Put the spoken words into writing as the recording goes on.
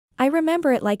I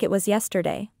remember it like it was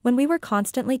yesterday, when we were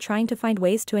constantly trying to find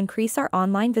ways to increase our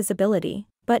online visibility,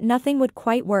 but nothing would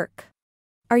quite work.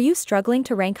 Are you struggling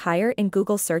to rank higher in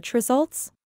Google search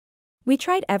results? We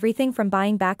tried everything from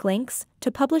buying backlinks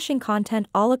to publishing content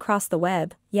all across the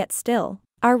web, yet still,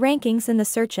 our rankings in the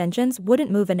search engines wouldn't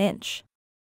move an inch.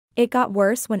 It got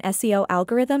worse when SEO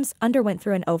algorithms underwent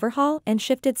through an overhaul and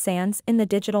shifted sands in the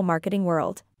digital marketing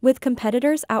world, with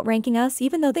competitors outranking us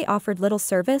even though they offered little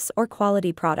service or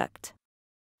quality product.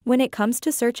 When it comes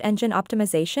to search engine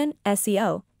optimization,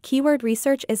 SEO, keyword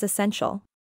research is essential.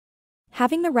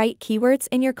 Having the right keywords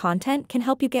in your content can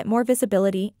help you get more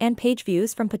visibility and page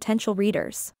views from potential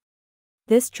readers.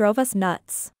 This drove us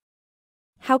nuts.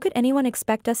 How could anyone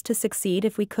expect us to succeed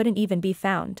if we couldn't even be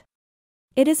found?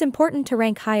 It is important to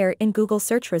rank higher in Google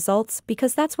search results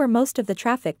because that's where most of the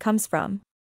traffic comes from.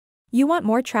 You want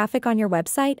more traffic on your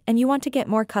website and you want to get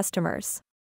more customers.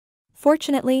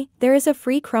 Fortunately, there is a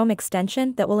free Chrome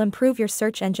extension that will improve your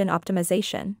search engine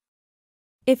optimization.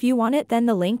 If you want it, then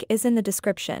the link is in the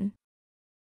description.